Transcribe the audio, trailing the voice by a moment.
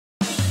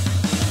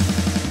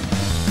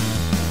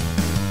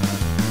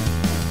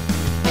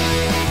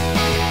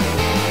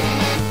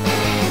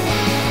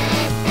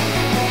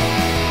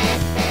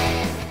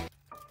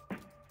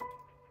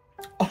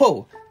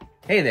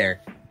Hey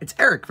there, it's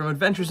Eric from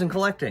Adventures in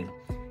Collecting.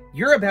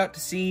 You're about to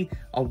see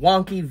a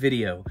wonky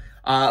video.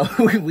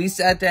 We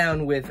sat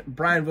down with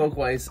Brian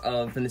Volk-Weiss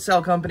of the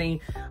Nacelle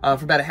company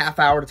for about a half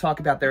hour to talk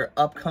about their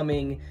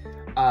upcoming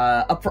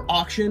up for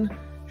auction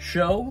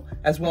show,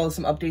 as well as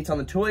some updates on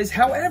the toys.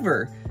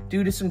 However,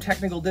 due to some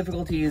technical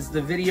difficulties,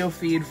 the video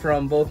feed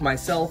from both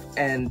myself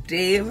and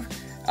Dave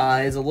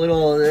is a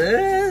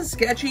little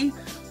sketchy,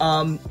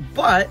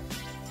 but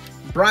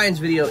Brian's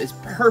video is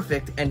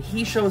perfect, and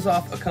he shows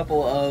off a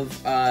couple of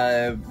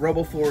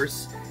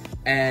RoboForce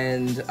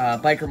and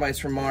Biker Mice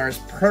from Mars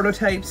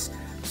prototypes.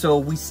 So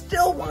we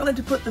still wanted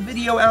to put the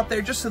video out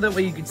there just so that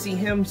way you could see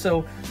him,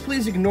 so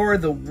please ignore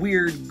the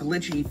weird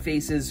glitchy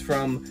faces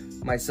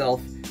from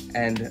myself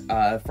and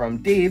from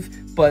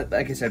Dave. But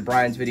like I said,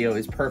 Brian's video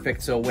is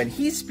perfect, so when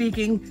he's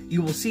speaking,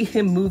 you will see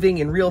him moving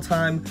in real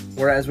time,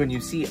 whereas when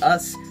you see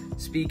us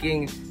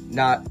speaking,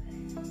 not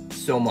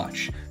so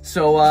much.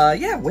 So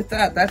yeah, with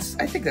that,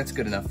 I think that's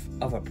good enough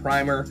of a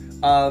primer.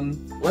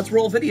 Let's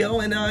roll video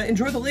and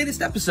enjoy the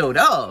latest episode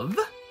of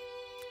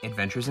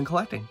Adventures in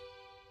Collecting.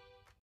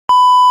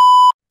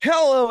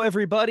 Hello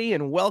everybody,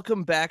 and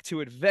welcome back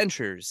to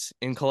Adventures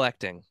in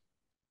Collecting.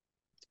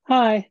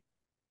 Hi.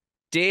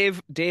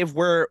 Dave,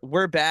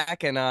 we're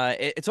back, and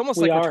it's almost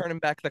like we're turning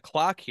back the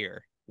clock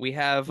here. We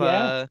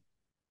have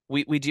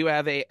we do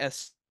have a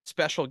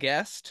special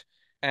guest,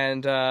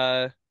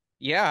 and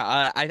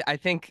yeah, I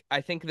think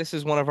this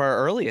is one of our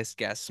earliest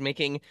guests,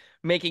 making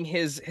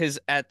his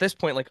at this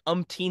point like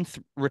umpteenth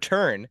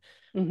return.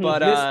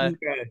 But Miss you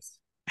guys.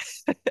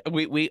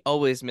 we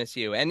always miss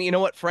you. And you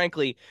know what?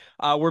 Frankly,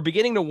 we're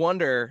beginning to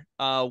wonder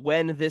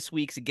when this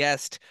week's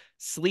guest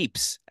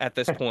sleeps at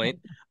this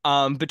point.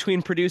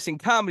 Between producing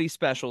comedy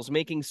specials,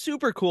 making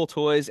super cool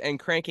toys, and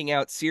cranking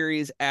out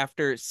series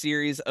after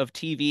series of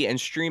TV and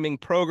streaming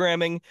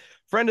programming,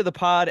 friend of the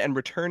pod and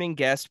returning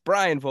guest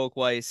Brian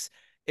Volk-Weiss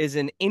is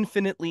an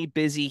infinitely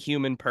busy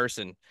human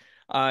person.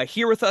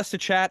 Here with us to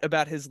chat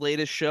about his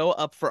latest show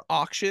up for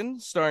auction,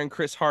 starring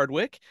Chris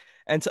Hardwick,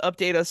 and to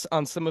update us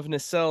on some of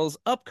Nacelle's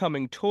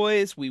upcoming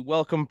toys, we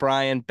welcome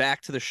Brian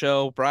back to the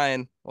show.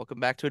 Brian, welcome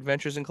back to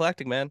Adventures in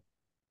Collecting, man.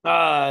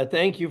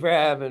 Thank you for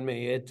having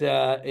me.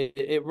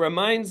 It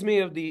reminds me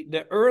of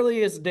the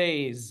earliest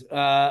days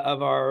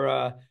of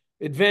our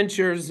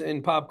adventures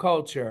in pop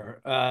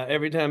culture.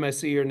 Every time I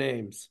see your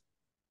names.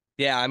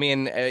 Yeah, I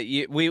mean,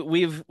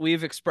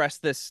 we've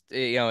expressed this,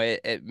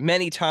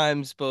 many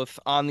times, both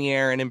on the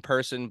air and in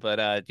person. But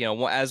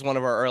as one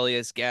of our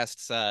earliest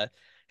guests,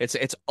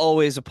 it's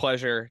always a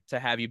pleasure to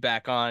have you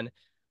back on.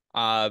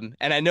 And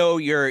I know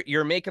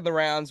you're making the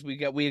rounds. We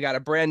got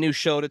a brand new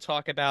show to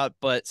talk about.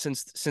 But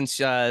since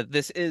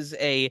this is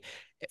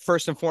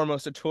first and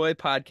foremost a toy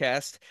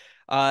podcast,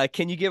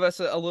 can you give us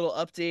a little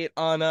update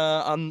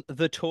on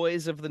the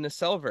toys of the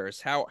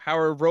Nacelleverse? How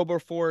are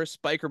RoboForce,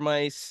 Biker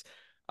Mice,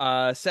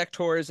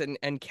 Sectors,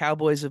 and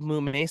Cowboys of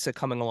Moo Mesa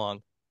coming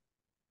along?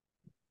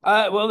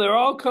 Well, they're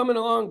all coming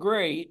along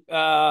great.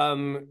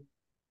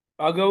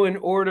 I'll go in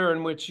order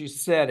in which you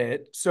said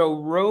it. So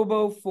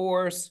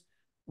RoboForce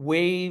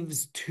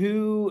Waves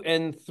 2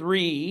 and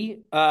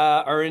 3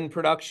 are in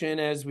production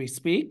as we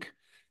speak.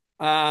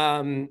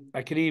 I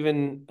could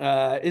even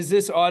is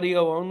this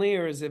audio only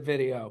or is it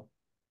video?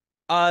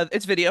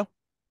 It's video.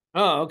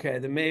 Oh, okay.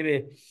 Then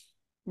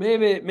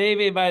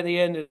maybe by the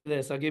end of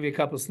this, I'll give you a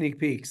couple sneak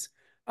peeks.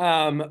 So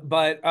yeah,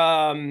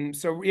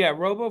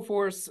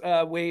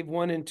 RoboForce Wave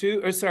 1 and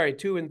 2, or sorry,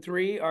 2 and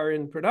 3 are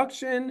in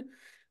production.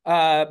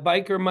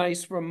 Biker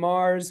Mice from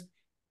Mars.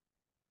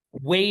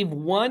 Wave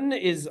 1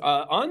 is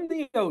on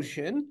the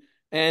ocean,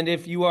 and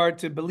if you are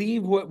to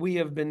believe what we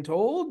have been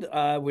told,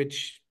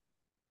 which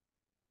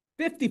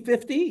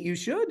 50-50, you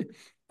should,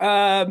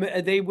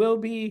 they will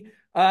be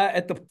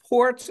at the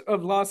port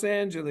of Los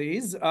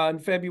Angeles on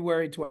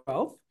February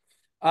 12th.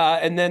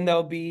 And then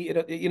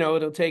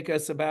it'll take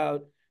us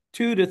about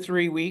 2 to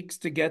 3 weeks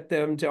to get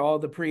them to all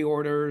the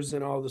pre-orders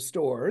and all the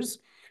stores.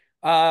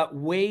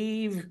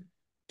 Wave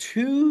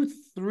 2,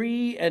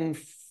 3, and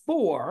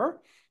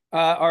 4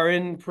 are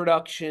in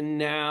production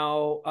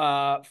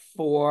now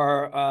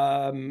for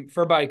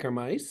Biker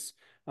Mice.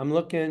 I'm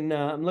looking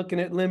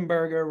at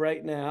Limburger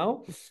right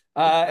now,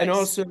 and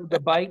also the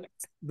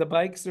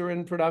bikes are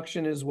in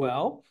production as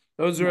well.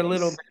 Those are a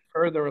little bit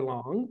further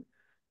along.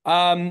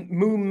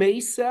 Moo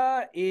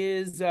Mesa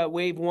is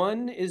Wave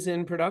 1 is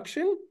in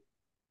production.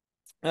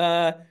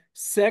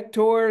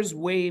 Sectors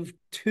Wave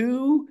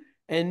 2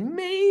 and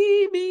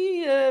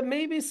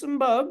maybe some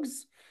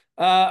bugs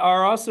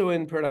are also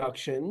in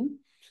production.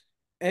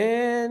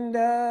 And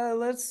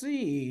let's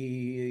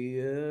see.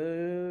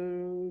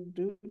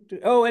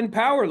 And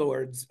Power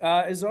Lords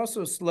is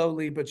also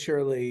slowly but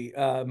surely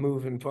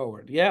moving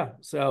forward. Yeah,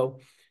 so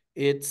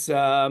it's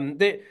so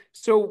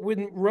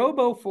when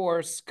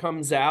RoboForce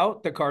comes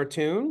out, the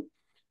cartoon,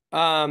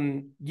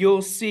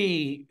 you'll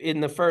see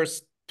in the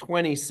first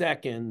 20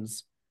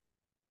 seconds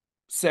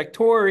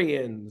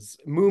Sectorians,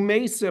 Moo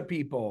Mesa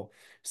people.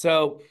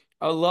 So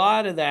a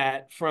lot of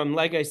that from,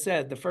 like I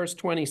said, the first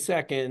 20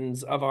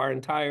 seconds of our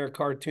entire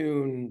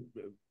cartoon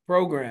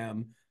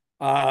program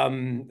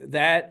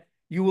That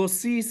you will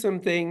see some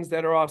things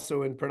that are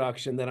also in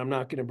production that I'm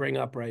not going to bring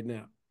up right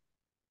now.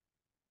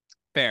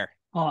 Fair.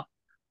 Aw-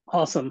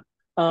 Awesome.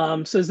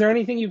 So is there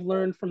anything you've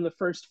learned from the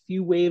first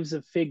few waves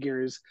of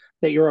figures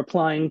that you're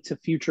applying to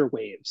future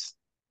waves?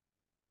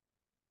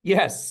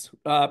 Yes,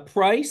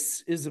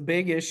 price is a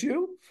big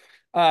issue.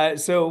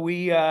 So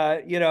we,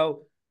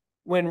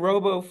 when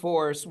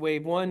RoboForce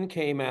Wave 1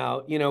 came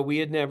out, we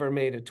had never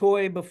made a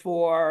toy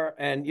before.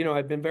 And,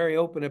 I've been very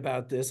open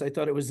about this. I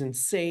thought it was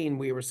insane.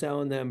 We were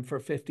selling them for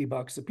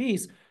 $50 a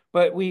piece,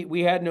 but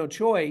we had no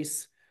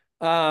choice.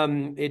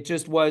 It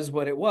just was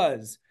what it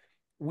was.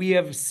 We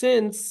have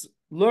since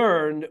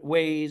learned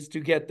ways to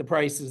get the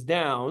prices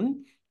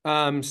down.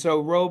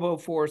 So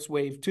RoboForce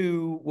Wave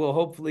 2 will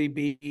hopefully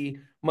be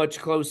much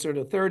closer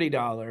to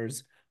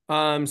 $30.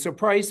 So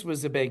price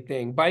was a big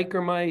thing.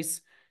 Biker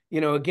mice,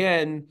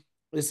 again,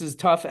 this is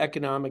tough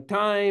economic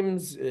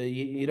times.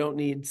 You don't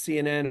need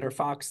CNN or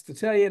Fox to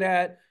tell you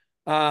that.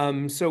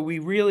 So we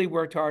really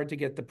worked hard to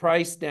get the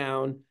price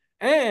down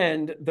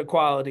and the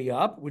quality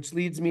up, which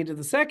leads me to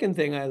the second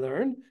thing I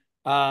learned.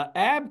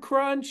 Ab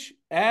crunch,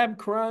 ab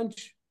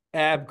crunch,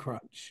 ab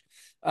crunch.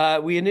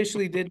 We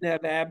initially didn't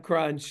have ab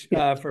crunch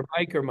for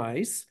biker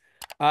mice,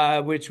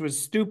 which was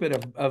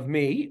stupid of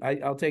me.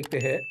 I'll take the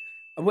hit.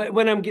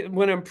 When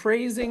I'm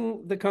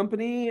praising the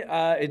company,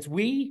 it's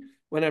we.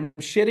 When I'm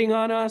shitting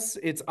on us,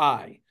 it's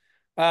I.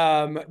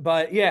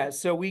 But yeah,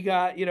 so we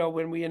got,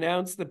 when we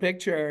announced the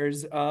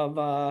pictures of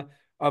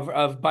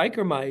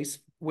biker mice,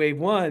 wave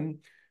one,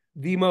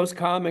 the most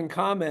common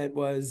comment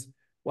was,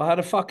 well, how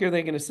the fuck are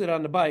they going to sit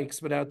on the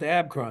bikes without the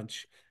ab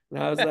crunch? And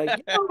I was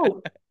like,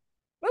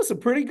 that's a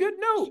pretty good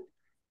note.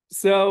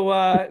 So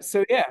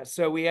yeah,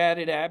 so we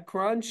added ab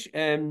crunch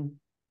and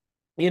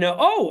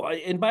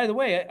and by the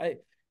way,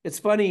 it's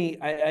funny,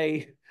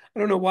 I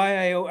don't know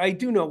why I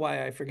do know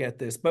why I forget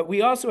this, but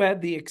we also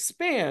had the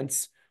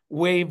Expanse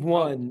Wave Oh,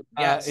 1 in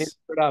yes.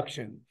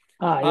 production.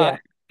 Yeah.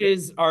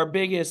 Is our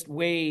biggest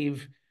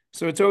wave,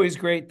 so it's always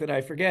great that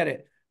I forget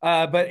it.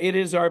 But it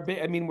is I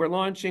mean, we're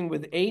launching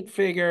with 8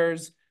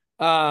 figures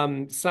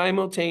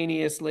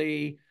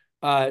simultaneously.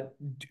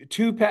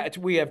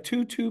 We have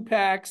two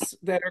packs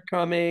that are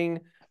coming.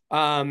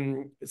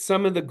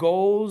 Some of the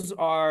goals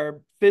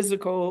are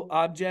physical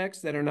objects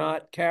that are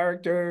not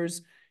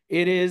characters.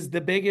 It is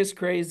the biggest,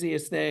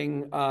 craziest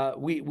thing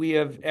we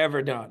have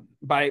ever done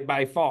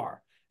by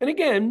far. And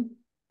again,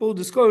 full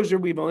disclosure,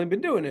 we've only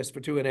been doing this for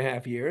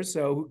 2.5 years.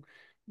 So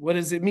what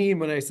does it mean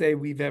when I say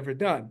we've ever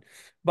done?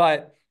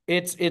 But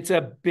it's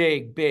a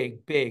big,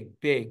 big, big,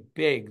 big,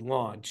 big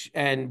launch.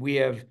 And we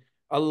have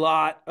a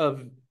lot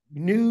of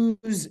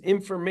news,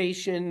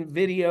 information,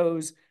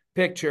 videos,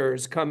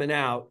 pictures coming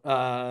out.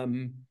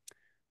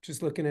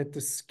 Just looking at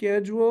the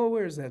schedule.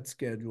 Where's that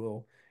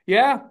schedule?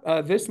 Yeah,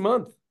 this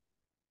month.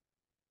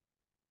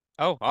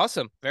 Oh,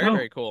 awesome. Very, Oh,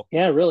 very cool.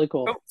 yeah, really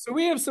cool. So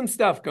we have some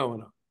stuff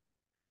going on.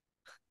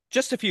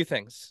 Just a few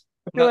things.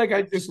 I feel Not like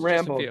I just just a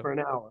rambled few. for an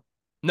hour.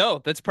 No,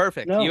 that's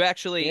perfect. You No,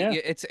 actually, yeah.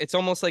 it's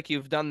almost like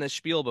you've done this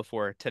spiel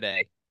before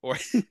today. Or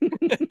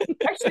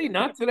Actually,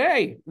 not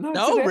today. Not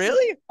no, today.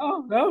 really?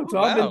 Oh, no, it's Oh,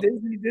 all been wow.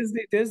 Disney,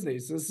 Disney, Disney.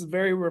 So this is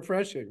very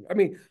refreshing. I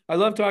mean, I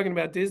love talking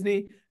about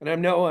Disney, and I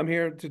know I'm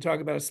here to talk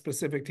about a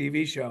specific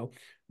TV show,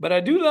 but I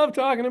do love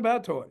talking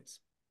about toys.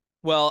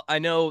 Well, I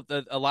know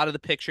that a lot of the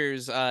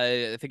pictures,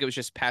 I think it was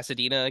just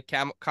Pasadena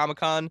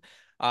Comic-Con,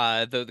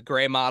 the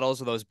gray models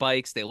of those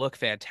bikes, they look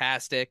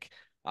fantastic.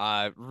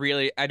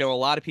 Really, I know a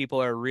lot of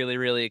people are really,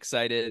 really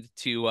excited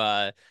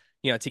to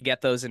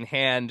get those in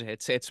hand.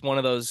 It's one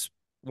of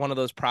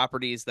those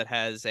properties that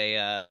has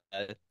a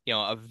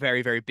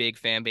very, very big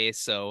fan base.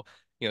 So,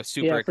 Yeah,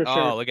 super. for Oh,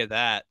 sure. look at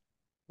that.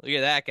 Look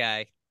at that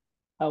guy.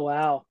 Oh,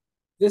 wow.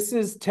 This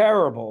is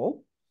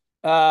terrible.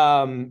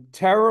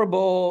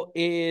 Terrible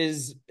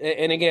is,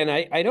 and again,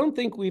 I don't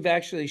think we've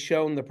actually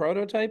shown the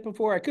prototype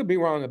before. I could be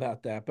wrong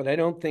about that, but I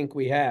don't think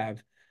we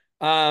have.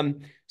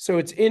 So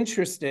it's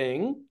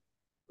interesting.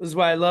 This is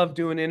why I love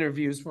doing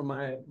interviews from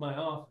my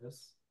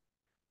office.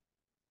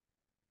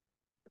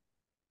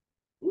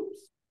 Oops,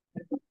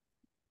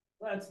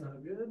 that's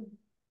not good.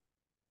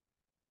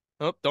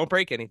 Oh, don't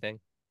break anything.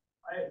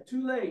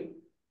 Too late.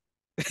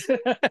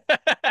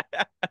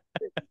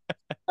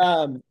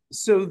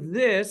 So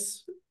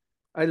this,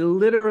 I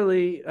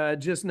literally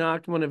just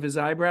knocked one of his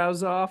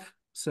eyebrows off.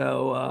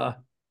 So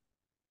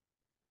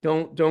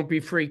don't be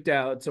freaked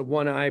out. It's a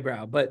one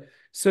eyebrow. But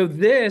so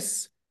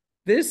this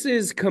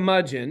is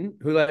Curmudgeon,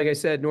 who, like I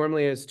said,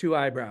 normally has 2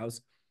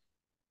 eyebrows.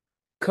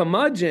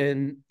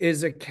 Curmudgeon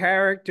is a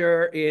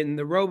character in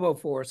the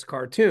RoboForce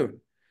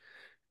cartoon.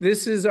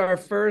 This is our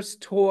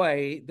first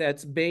toy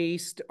that's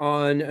based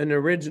on an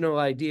original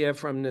idea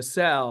from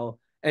Nacelle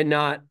and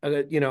not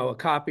a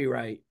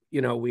copyright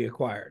we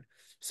acquired.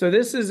 So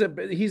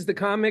he's the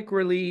comic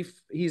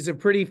relief. He's a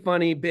pretty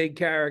funny big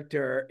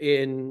character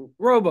in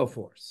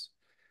RoboForce.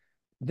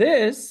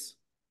 This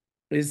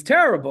is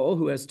Terrible,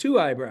 who has 2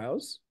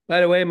 eyebrows. By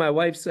the way, my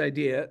wife's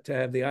idea to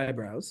have the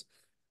eyebrows.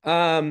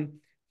 Um,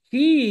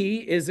 he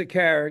is a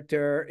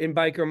character in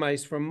Biker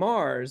Mice from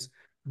Mars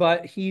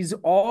but he's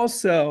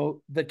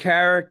also the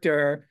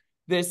character.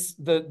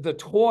 The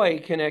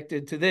toy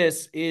connected to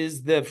this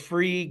is the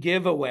free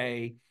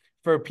giveaway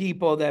for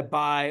people that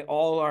buy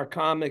all our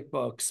comic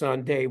books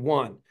on day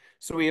one.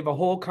 So we have a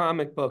whole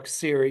comic book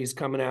series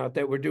coming out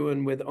that we're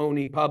doing with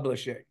Oni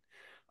Publishing.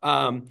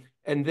 And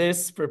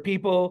this for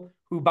people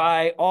who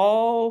buy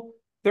all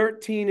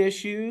 13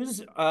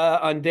 issues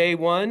on day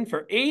one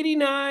for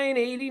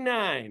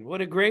 $89.89.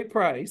 What a great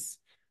price.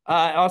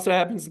 Also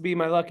happens to be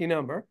my lucky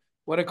number.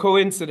 What a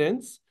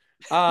coincidence.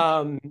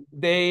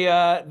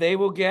 They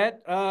will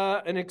get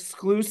an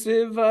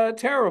exclusive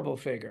Terrible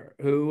figure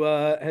who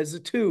has a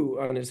 2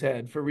 on his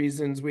head for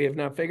reasons we have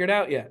not figured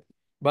out yet.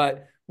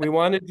 But we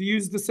wanted to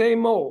use the same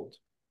mold.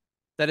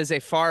 That is a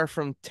far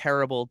from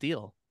terrible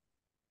deal.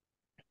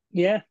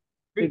 Yeah,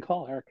 good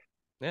call, Eric.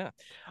 Yeah.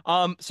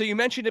 So you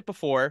mentioned it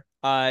before.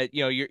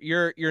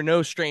 You're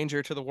no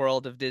stranger to the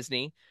world of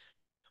Disney,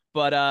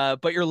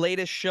 but your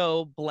latest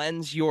show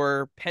blends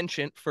your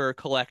penchant for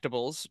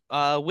collectibles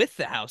with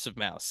the House of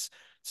Mouse.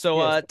 So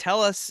Yes.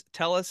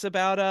 tell us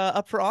about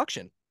Up for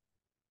Auction.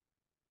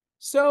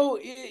 So,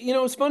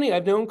 it's funny.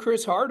 I've known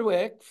Chris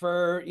Hardwick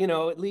for,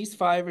 at least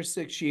 5 or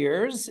 6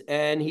 years.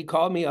 And he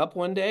called me up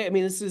one day. I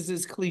mean, this is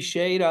as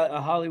cliched a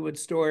Hollywood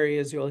story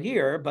as you'll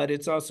hear, but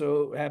it's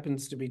also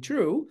happens to be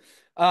true.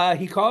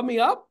 He called me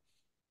up.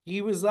 He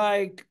was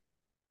like,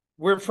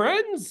 we're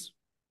friends.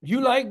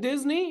 You like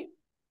Disney?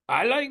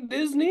 I like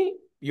Disney.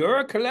 You're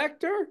a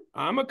collector.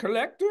 I'm a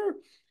collector.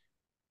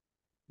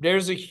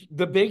 There's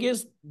the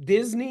biggest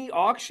Disney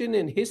auction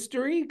in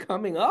history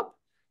coming up.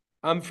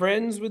 I'm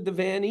friends with the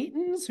Van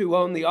Eatons who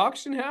own the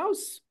auction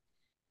house.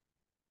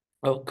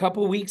 A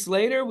couple weeks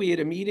later, we had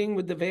a meeting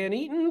with the Van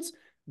Eatons.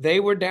 They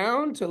were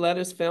down to let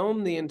us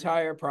film the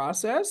entire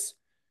process.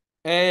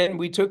 And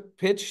we took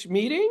pitch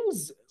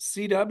meetings.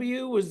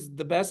 CW was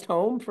the best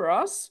home for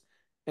us.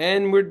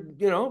 And we're,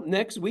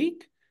 next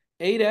week,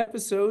 8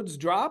 episodes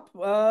drop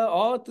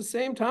all at the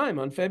same time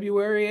on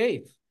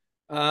February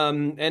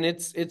 8th. And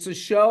it's a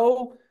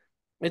show.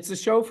 It's a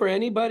show for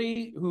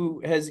anybody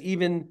who has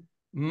even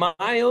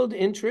mild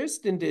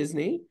interest in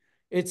Disney.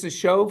 It's a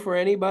show for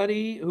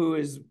anybody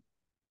who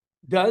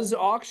does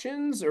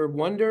auctions or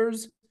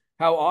wonders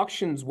how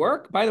auctions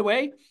work. By the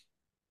way,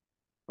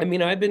 I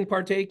mean, I've been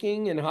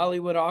partaking in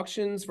Hollywood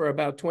auctions for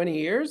about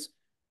 20 years.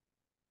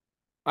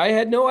 I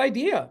had no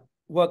idea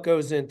what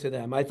goes into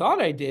them. I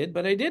thought I did,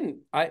 but I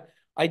didn't.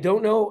 I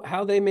don't know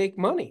how they make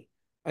money.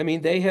 I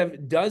mean, they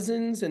have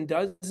dozens and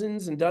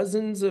dozens and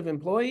dozens of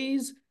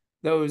employees.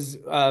 Those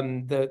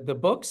the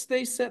books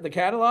they send, the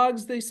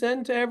catalogs they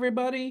send to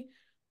everybody.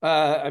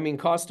 I mean,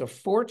 cost a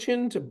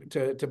fortune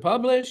to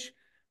publish.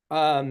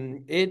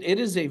 It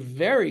is a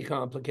very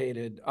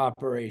complicated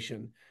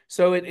operation.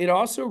 So it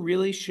also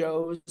really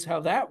shows how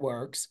that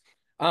works.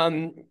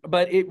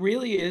 But it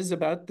really is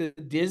about the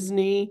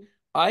Disney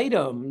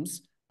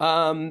items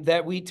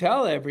that we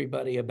tell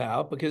everybody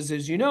about, because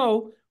as you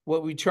know,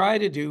 what we try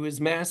to do is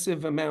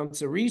massive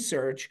amounts of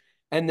research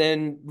and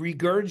then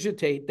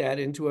regurgitate that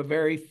into a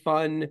very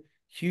fun,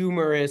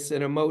 humorous,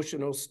 and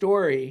emotional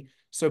story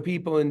so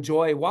people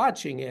enjoy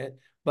watching it.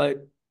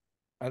 But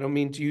I don't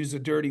mean to use a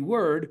dirty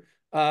word,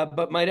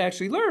 but might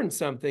actually learn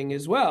something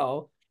as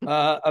well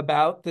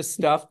about the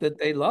stuff that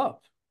they love.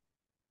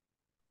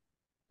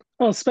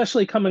 Well,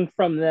 especially coming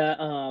from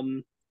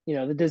the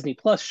Disney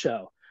Plus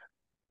show.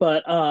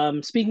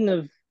 But speaking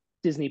of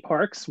Disney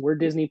parks, we're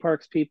Disney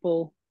parks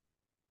people.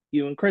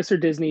 You and Chris are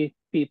Disney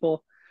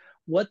people.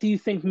 What do you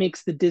think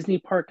makes the Disney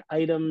park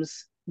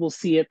items we'll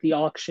see at the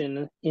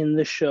auction in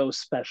the show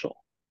special?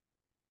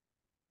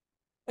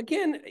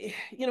 Again,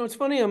 it's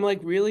funny. I'm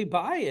like really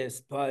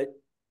biased, but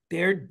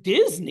they're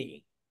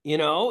Disney.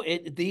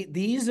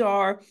 These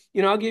are.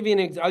 I'll give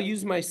you I'll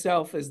use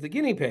myself as the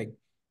guinea pig.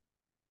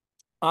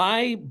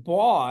 I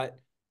bought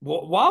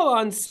while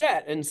on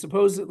set and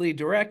supposedly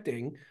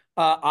directing.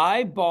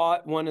 I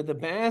bought one of the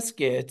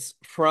baskets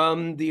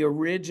from the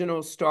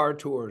original Star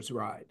Tours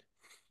ride.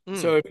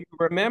 So if you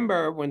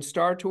remember when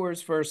Star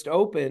Tours first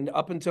opened,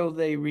 up until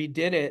they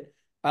redid it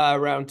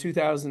around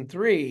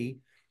 2003,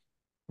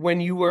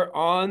 when you were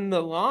on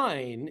the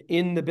line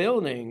in the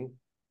building,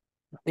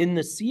 in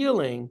the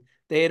ceiling,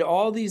 they had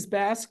all these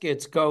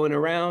baskets going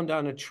around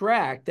on a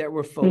track that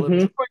were full of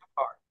joy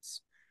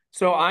cards.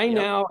 So I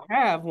now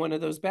have one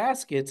of those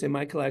baskets in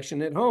my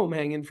collection at home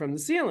hanging from the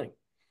ceiling.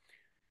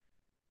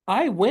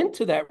 I went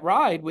to that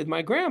ride with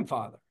my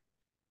grandfather.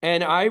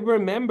 And I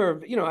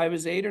remember, I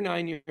was 8 or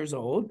 9 years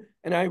old,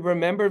 and I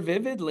remember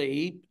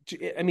vividly,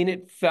 I mean,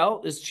 it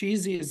felt, as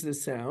cheesy as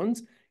this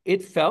sounds,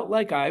 it felt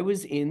like I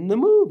was in the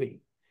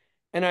movie.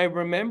 And I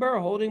remember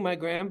holding my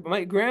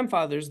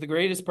grandfather's the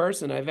greatest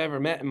person I've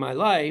ever met in my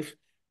life.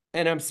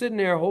 And I'm sitting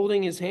there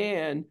holding his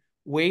hand,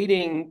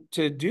 waiting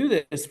to do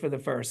this for the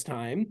first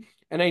time.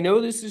 And I know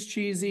this is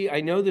cheesy.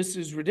 I know this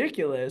is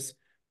ridiculous,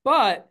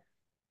 but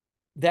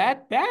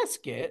that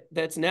basket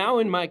that's now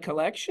in my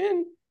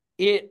collection,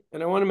 and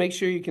I want to make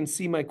sure you can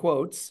see my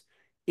quotes,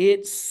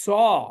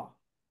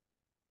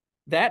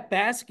 that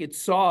basket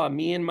saw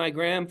me and my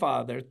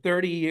grandfather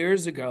 30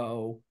 years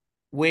ago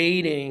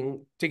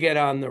waiting to get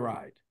on the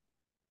ride.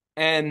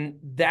 And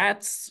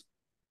that's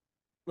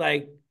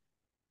like,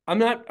 I'm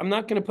not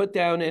going to put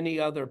down any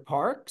other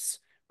parks,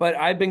 but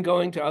I've been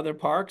going to other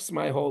parks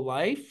my whole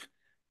life.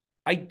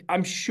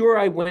 I'm sure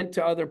I went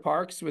to other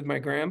parks with my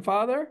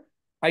grandfather.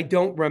 I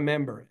don't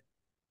remember it,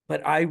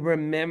 but I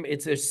remember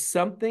there's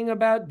something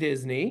about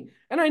Disney,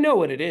 and I know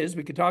what it is.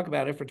 We could talk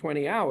about it for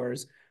 20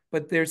 hours,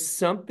 but there's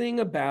something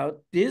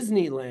about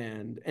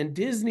Disneyland and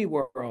Disney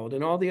World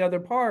and all the other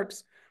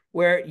parks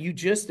where you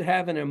just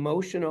have an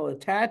emotional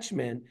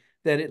attachment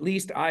that at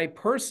least I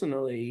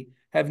personally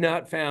have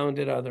not found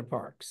at other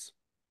parks.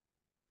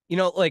 You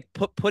know, like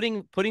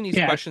putting these Yeah.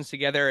 questions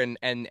together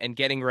and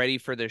getting ready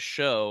for this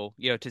show,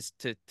 you know, to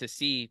see,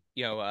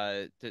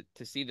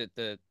 to see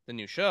the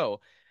new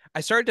show,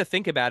 I started to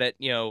think about it,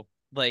 you know,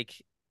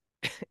 like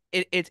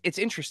it's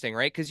interesting,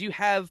 right? Because you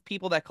have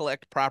people that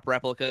collect prop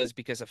replicas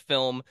because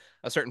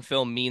a certain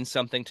film means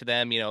something to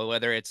them, you know,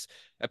 whether it's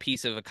a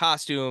piece of a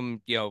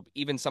costume, you know,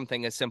 even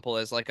something as simple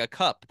as like a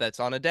cup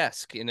that's on a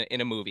desk in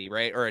a movie,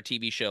 right? Or a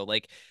TV show.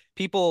 Like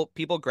people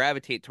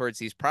gravitate towards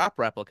these prop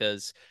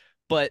replicas,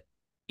 but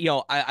you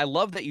know, I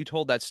love that you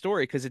told that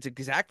story because it's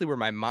exactly where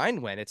my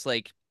mind went. It's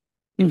like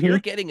if you're Hmm.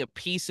 getting a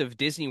piece of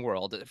Disney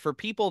World for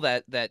people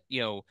that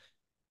you know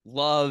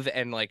love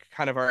and like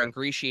kind of are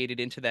ingratiated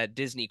into that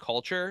Disney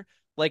culture,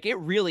 like it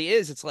really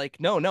is. It's like,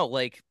 no,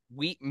 like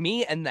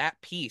me and that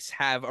piece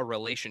have a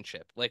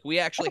relationship. Like we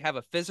actually have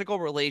a physical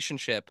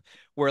relationship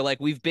where like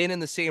we've been in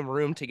the same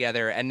room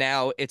together and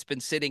now it's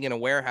been sitting in a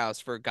warehouse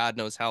for God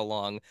knows how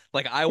long.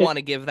 Like I It want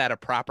to give that a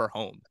proper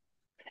home.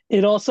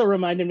 it also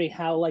reminded me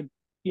how like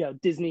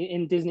Disney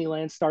in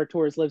Disneyland Star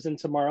Tours lives in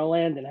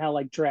Tomorrowland and how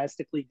like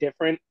drastically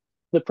different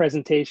the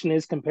presentation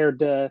is compared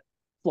to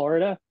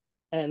Florida.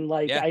 And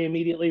like Yeah. I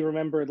immediately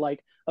remembered like,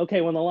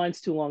 okay, when the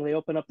line's too long, they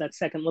open up that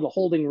second little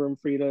holding room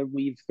for you to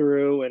weave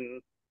through.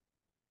 And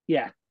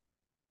yeah,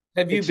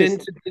 Have you it's been just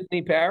to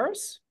Disney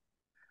Paris?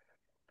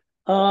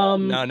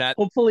 No, not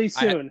hopefully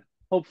I soon.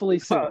 Hopefully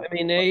soon. I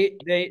mean,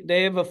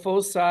 they have a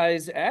full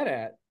size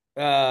AT-AT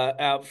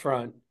out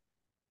front.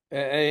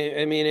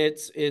 I mean,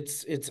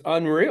 it's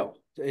unreal.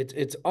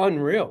 It's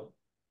unreal.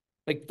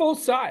 Like full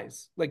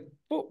size, like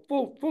full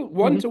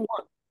one Hmm. to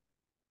one.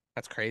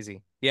 That's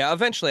crazy. Yeah,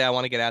 eventually I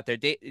want to get out there.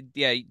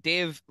 Yeah,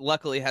 Dave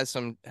luckily has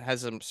some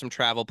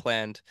travel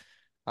planned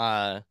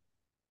uh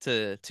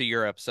to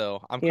Europe,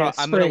 so Yeah,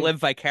 I'm gonna spring. live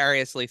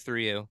vicariously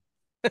through you.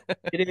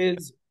 It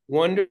is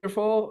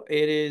wonderful.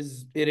 It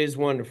is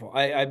wonderful.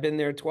 I've been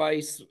there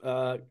twice.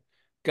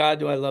 God,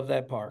 do I love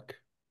that park.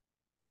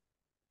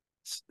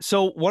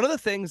 So one of the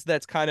things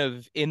that's kind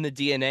of in the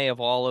DNA of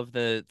all of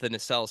the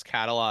Nacelle's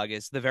catalog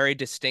is the very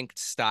distinct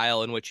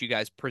style in which you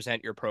guys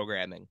present your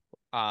programming.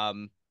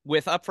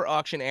 With Up for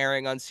Auction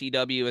airing on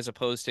CW as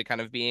opposed to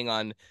kind of being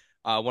on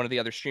one of the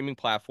other streaming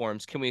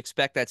platforms, can we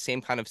expect that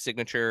same kind of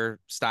signature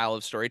style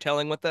of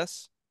storytelling with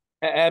this?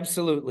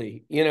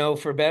 Absolutely.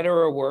 For better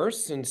or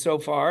worse, and so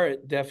far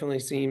it definitely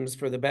seems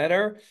for the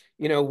better.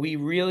 We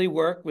really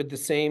work with the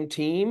same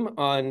team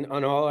on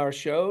all our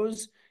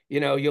shows.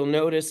 You'll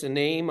notice a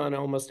name on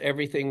almost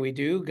everything we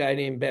do, a guy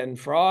named Ben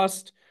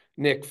Frost,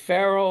 Nick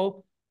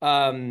Farrell.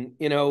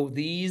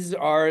 These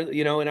are,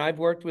 and I've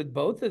worked with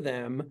both of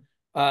them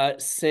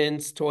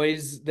since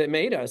Toys That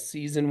Made Us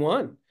season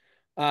one.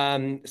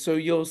 So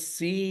you'll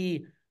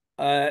see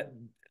uh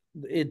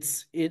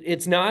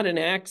it's not an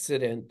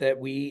accident that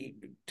we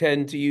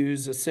tend to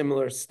use a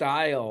similar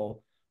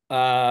style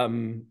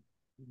um,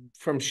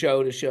 from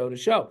show to show to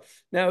show.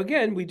 Now,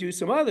 again, we do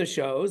some other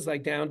shows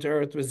like Down to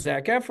Earth with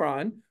Zac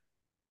Efron.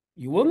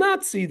 You will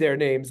not see their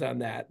names on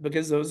that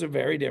because those are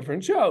very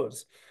different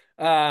shows.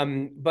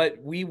 But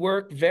we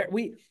work very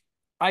we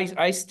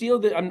I steal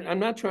the I'm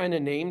not trying to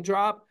name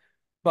drop,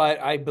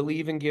 but I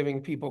believe in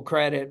giving people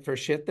credit for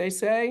shit they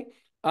say.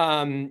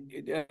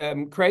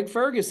 Craig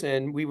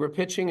Ferguson, we were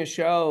pitching a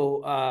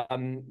show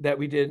that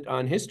we did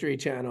on History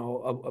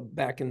Channel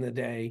back in the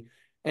day.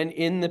 And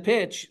in the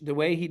pitch, the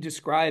way he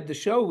described the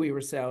show we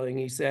were selling,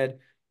 he said,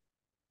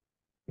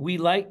 we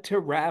like to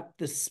wrap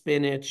the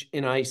spinach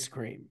in ice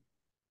cream.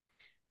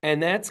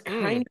 And that's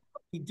kind Mm, of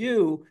what we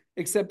do,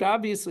 except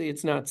obviously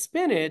it's not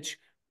spinach,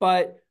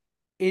 but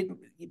it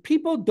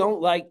people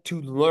don't like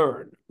to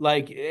learn.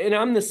 Like, and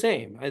I'm the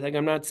same.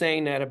 I'm not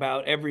saying that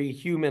about every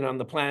human on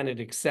the planet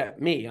except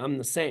me. I'm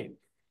the same.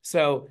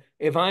 So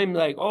if I'm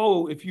like,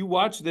 oh, if you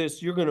watch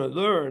this, you're gonna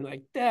learn,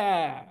 like,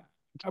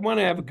 I want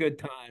to have a good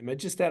time. I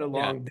just had a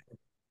yeah. long day.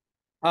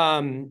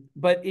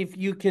 But if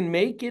you can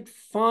make it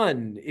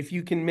fun, if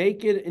you can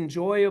make it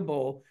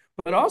enjoyable,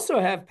 but also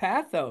have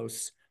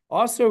pathos,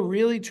 also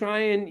really try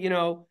and,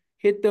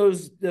 hit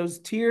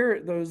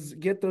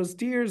get those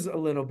tears a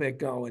little bit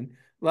going,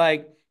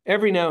 like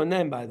every now and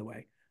then, by the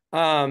way.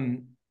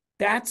 Um,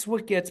 that's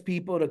what gets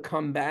people to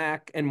come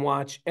back and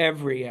watch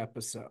every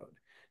episode.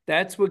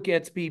 That's what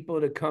gets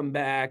people to come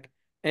back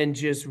and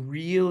just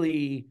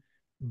really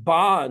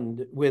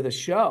bond with a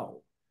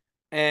show.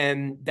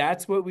 And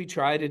that's what we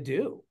try to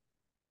do.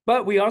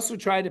 But we also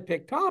try to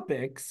pick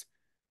topics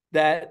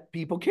that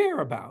people care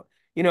about.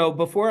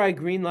 before I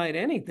greenlight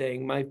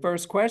anything, my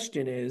first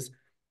question is,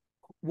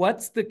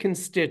 what's the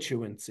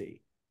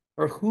constituency,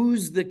 or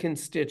who's the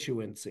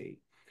constituency?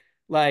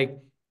 Like,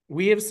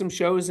 we have some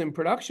shows in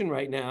production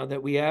right now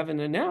that we haven't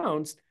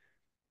announced.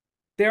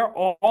 They're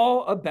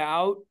all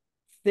about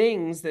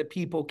things that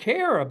people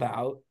care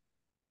about,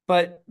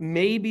 but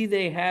maybe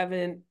they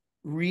haven't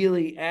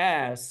really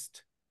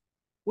asked,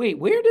 wait,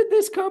 where did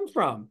this come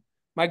from?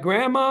 My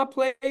grandma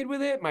played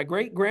with it. My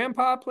great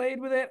grandpa played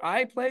with it.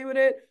 I play with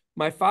it.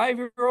 My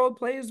 5-year-old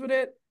plays with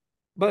it.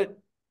 But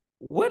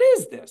what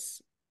is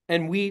this?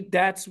 And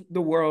that's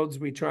the worlds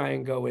we try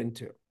and go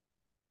into.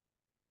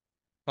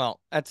 Well,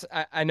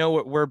 I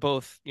know we're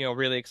both,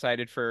 really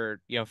excited for,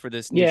 for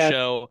this new Yeah.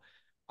 show.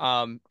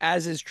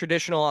 As is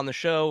traditional on the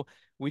show,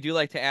 we do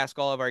like to ask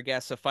all of our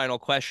guests a final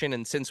question.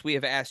 And since we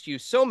have asked you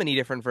so many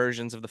different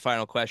versions of the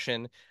final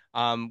question,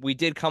 we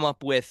did come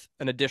up with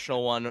an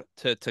additional one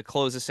to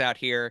close us out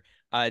here.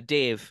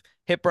 Dave,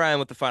 hit Brian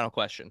with the final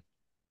question.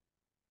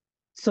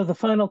 So the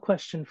final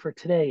question for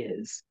today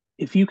is,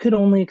 if you could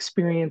only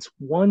experience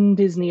one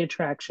Disney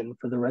attraction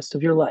for the rest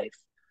of your life,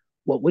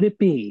 what would it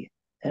be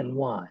and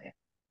why?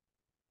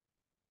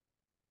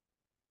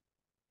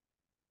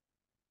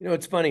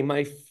 It's funny.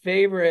 My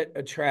favorite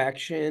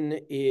attraction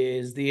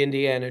is the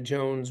Indiana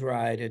Jones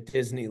ride at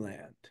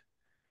Disneyland.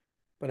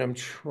 But I'm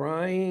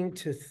trying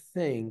to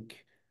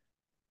think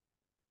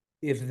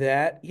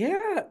yeah,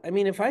 I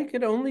mean, if I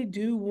could only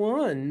do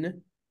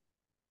one,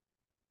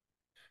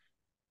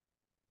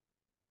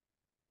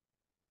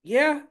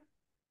 yeah.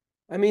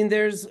 I mean,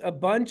 there's a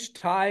bunch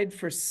tied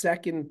for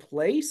second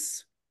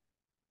place.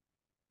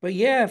 But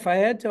yeah, if I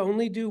had to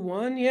only do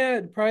one, yeah,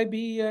 it'd probably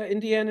be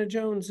Indiana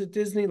Jones at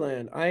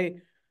Disneyland.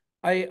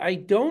 I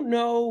don't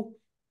know.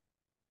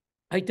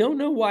 I don't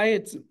know why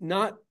it's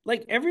not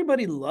like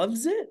everybody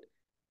loves it,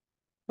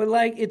 but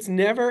like it's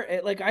never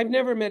like I've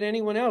never met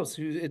anyone else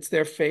who it's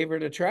their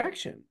favorite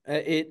attraction.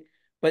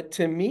 But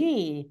to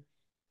me,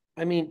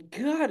 I mean,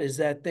 God, is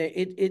that thing?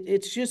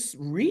 It's just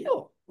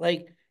real.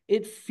 Like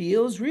it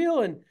feels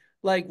real, and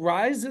like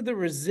Rise of the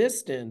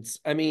Resistance.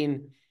 I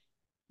mean,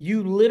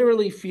 you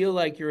literally feel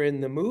like you're in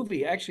the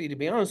movie. Actually, to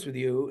be honest with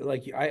you,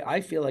 like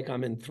I feel like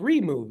I'm in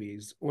 3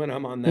 movies when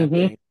I'm on that Mm-hmm.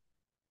 thing.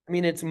 I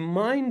mean, it's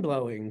mind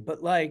blowing,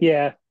 but like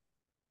Yeah.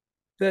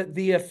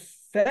 the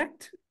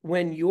effect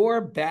when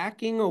you're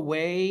backing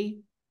away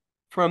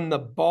from the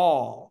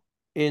ball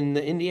in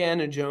the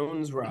Indiana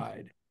Jones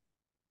ride,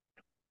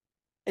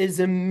 as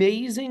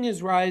amazing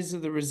as Rise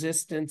of the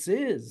Resistance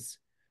is,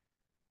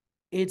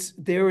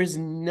 there is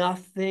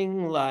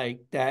nothing like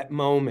that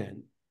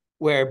moment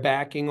where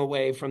backing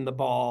away from the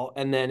ball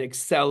and then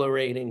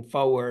accelerating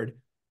forward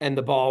and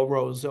the ball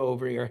rolls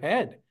over your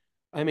head.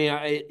 I mean,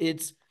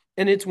 it's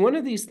one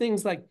of these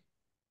things like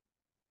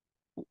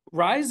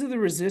Rise of the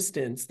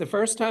Resistance. The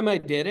first time I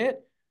did it,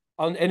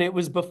 and it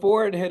was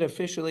before it had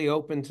officially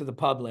opened to the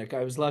public.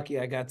 I was lucky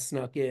I got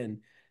snuck in.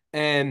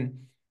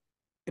 And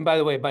and by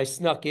the way, by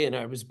snuck in,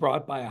 I was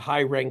brought by a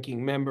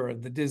high-ranking member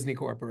of the Disney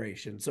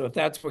Corporation. So if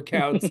that's what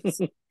counts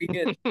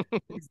in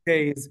these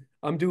days,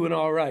 I'm doing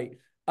all right.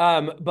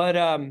 But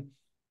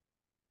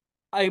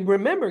I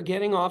remember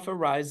getting off of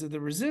Rise of the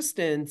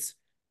Resistance,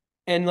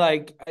 and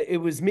like it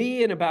was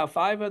me and about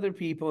 5 other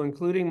people,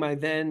 including my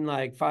then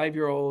like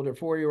 5-year-old or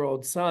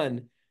 4-year-old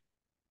son.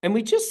 And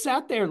we just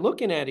sat there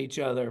looking at each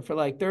other for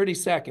like 30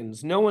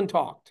 seconds. No one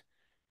talked.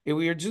 And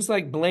we were just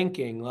like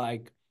blinking,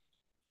 like,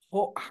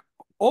 oh,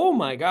 oh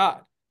my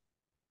God.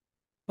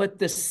 But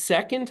the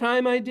second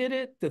time I did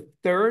it, the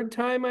third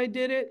time I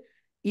did it,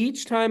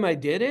 each time I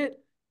did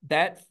it,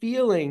 that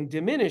feeling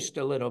diminished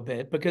a little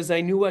bit because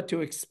I knew what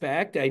to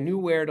expect. I knew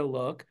where to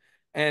look.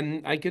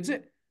 And I could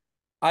say,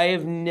 I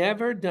have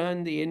never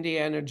done the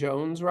Indiana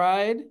Jones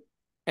ride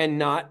and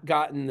not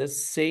gotten the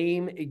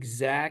same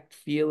exact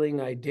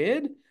feeling I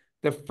did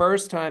the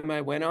first time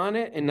I went on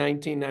it in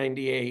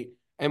 1998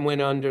 and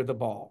went under the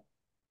ball.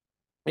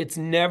 It's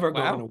never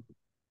gone Wow. away.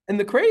 And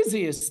the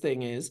craziest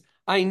thing is,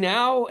 I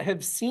now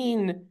have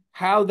seen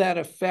how that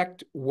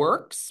effect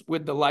works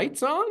with the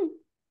lights on.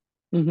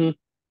 Mm-hmm.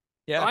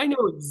 Yeah, I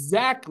know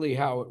exactly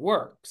how it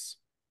works.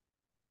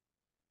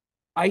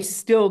 I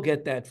still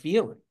get that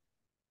feeling.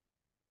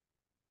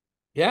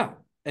 Yeah.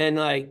 And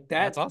like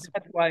that's awesome.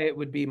 that's why it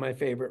would be my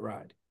favorite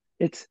ride.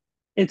 It's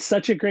it's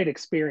such a great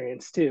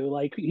experience too.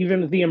 Like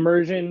even the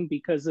immersion,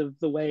 because of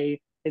the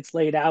way it's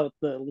laid out,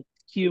 the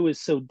queue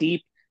is so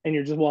deep and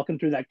you're just walking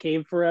through that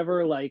cave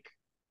forever, like,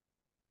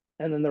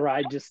 and then the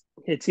ride just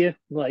hits you.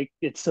 Like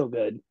it's so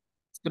good.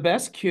 It's the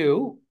best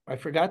queue. I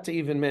forgot to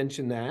even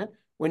mention that.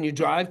 When you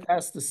drive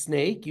past the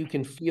snake, you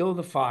can feel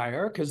the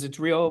fire because it's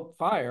real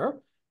fire.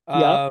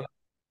 Yep. Uh,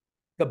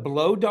 the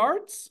blow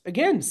darts,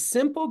 again,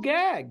 simple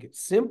gag,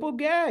 simple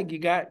gag. You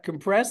got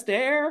compressed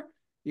air,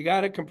 you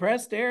got a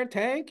compressed air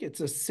tank. It's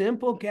a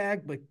simple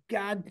gag, but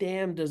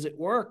goddamn, does it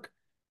work?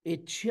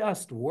 It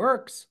just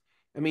works.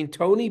 I mean,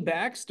 Tony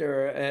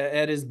Baxter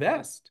at his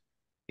best.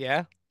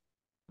 Yeah,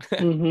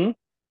 Mm-hmm.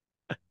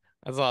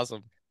 that's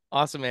awesome.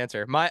 Awesome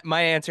answer. My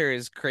answer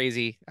is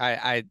crazy.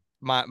 I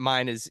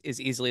Mine is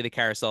easily the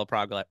carousel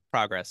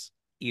progress.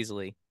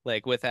 Easily.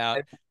 Like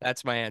without,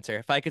 that's my answer.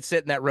 If I could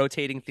sit in that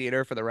rotating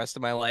theater for the rest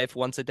of my life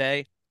once a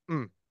day,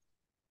 mm,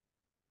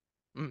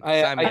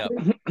 I sign me I up.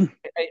 think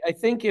I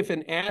think if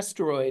an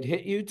asteroid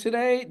hit you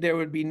today, there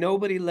would be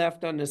nobody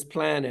left on this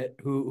planet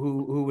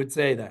who would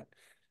say that.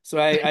 So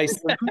I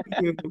salute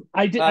you.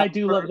 I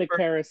do love the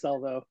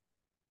carousel though.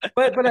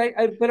 But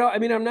I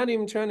mean, I'm not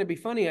even trying to be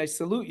funny. I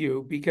salute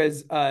you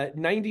because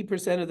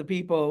 90% of the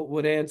people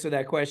would answer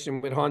that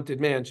question with Haunted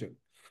Mansion.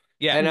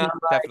 Yeah, And I'm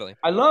like, definitely.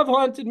 I love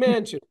Haunted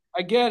Mansion.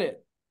 I get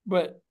it.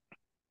 But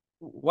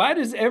why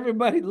does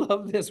everybody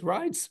love this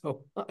ride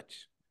so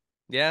much?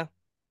 Yeah.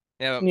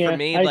 Yeah. For Yeah,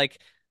 me, like,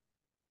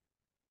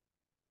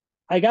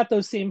 I got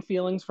those same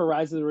feelings for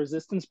Rise of the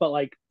Resistance, but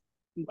like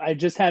I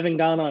just haven't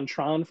gone on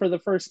Tron for the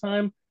first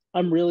time.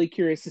 I'm really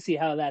curious to see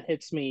how that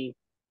hits me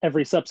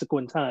every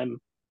subsequent time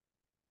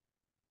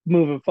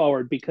moving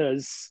forward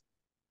because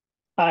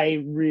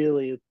I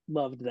really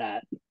loved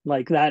that.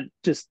 Like that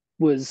just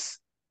was,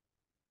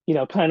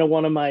 kind of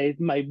one of my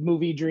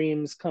movie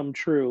dreams come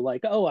true.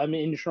 Like, oh, I'm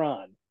in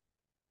Tron.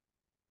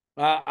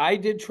 I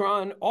did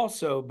Tron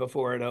also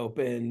before it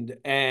opened,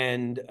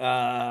 and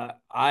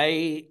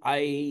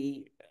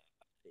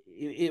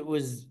it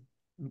was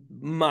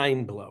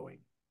mind blowing,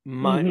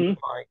 Mm-hmm.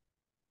 mind.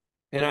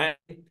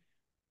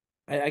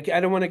 And I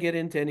don't want to get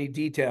into any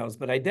details,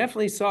 but I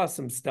definitely saw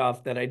some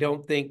stuff that I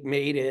don't think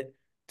made it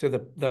to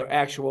the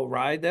actual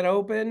ride that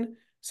opened.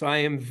 So I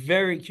am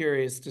very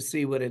curious to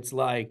see what it's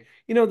like.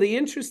 The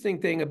interesting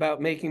thing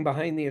about making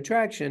Behind the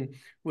Attraction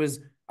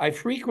was I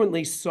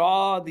frequently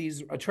saw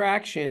these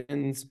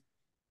attractions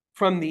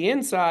from the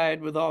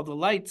inside with all the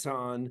lights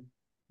on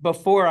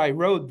before I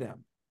rode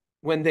them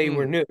when they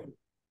were mm, new.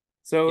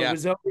 So it yeah.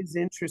 was always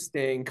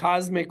interesting.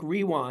 Cosmic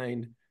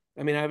Rewind.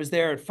 I mean, I was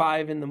there at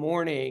 5 in the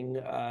morning,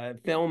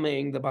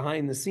 filming the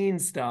behind the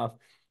scenes stuff,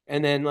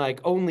 and then like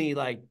only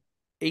like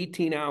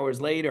 18 hours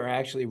later, I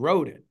actually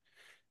wrote it.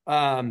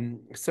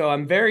 So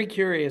I'm very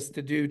curious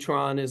to do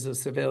Tron as a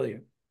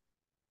civilian.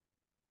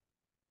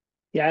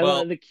 Yeah, I Well,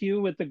 love the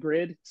queue with the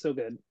grid. So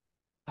good.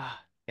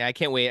 yeah, I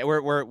can't wait.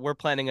 We're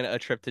planning a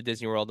trip to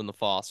Disney World in the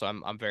fall, so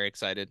I'm very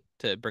excited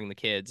to bring the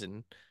kids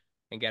and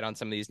get on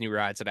some of these new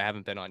rides that I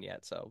haven't been on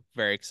yet. So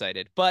very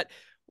excited. But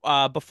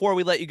before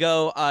we let you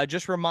go,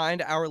 just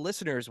remind our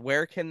listeners,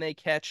 where can they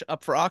catch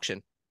Up for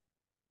Auction?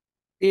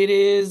 It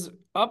is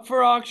up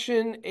for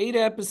auction, 8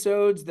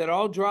 episodes that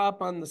all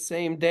drop on the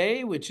same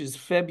day, which is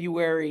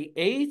February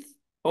 8th,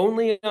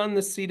 only on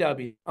the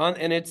CW.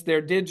 And it's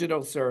their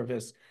digital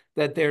service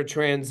that they're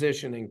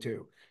transitioning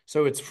to.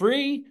 So it's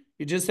free.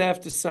 You just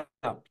have to sign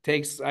up.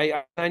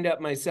 I signed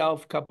up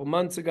myself a couple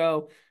months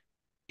ago,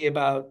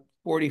 about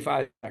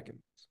 45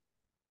 seconds.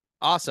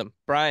 Awesome.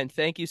 Brian,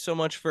 thank you so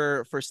much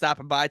for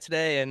stopping by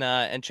today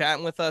and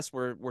chatting with us.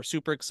 We're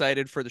super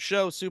excited for the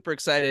show, super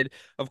excited,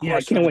 of Yeah, I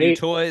course, for can't the new wait.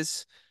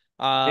 toys.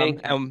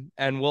 Thank you.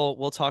 And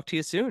we'll talk to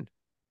you soon.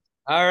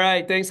 All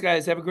right. Thanks,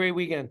 guys. Have a great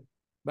weekend.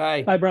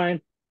 Bye. Bye,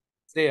 Brian.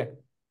 See ya.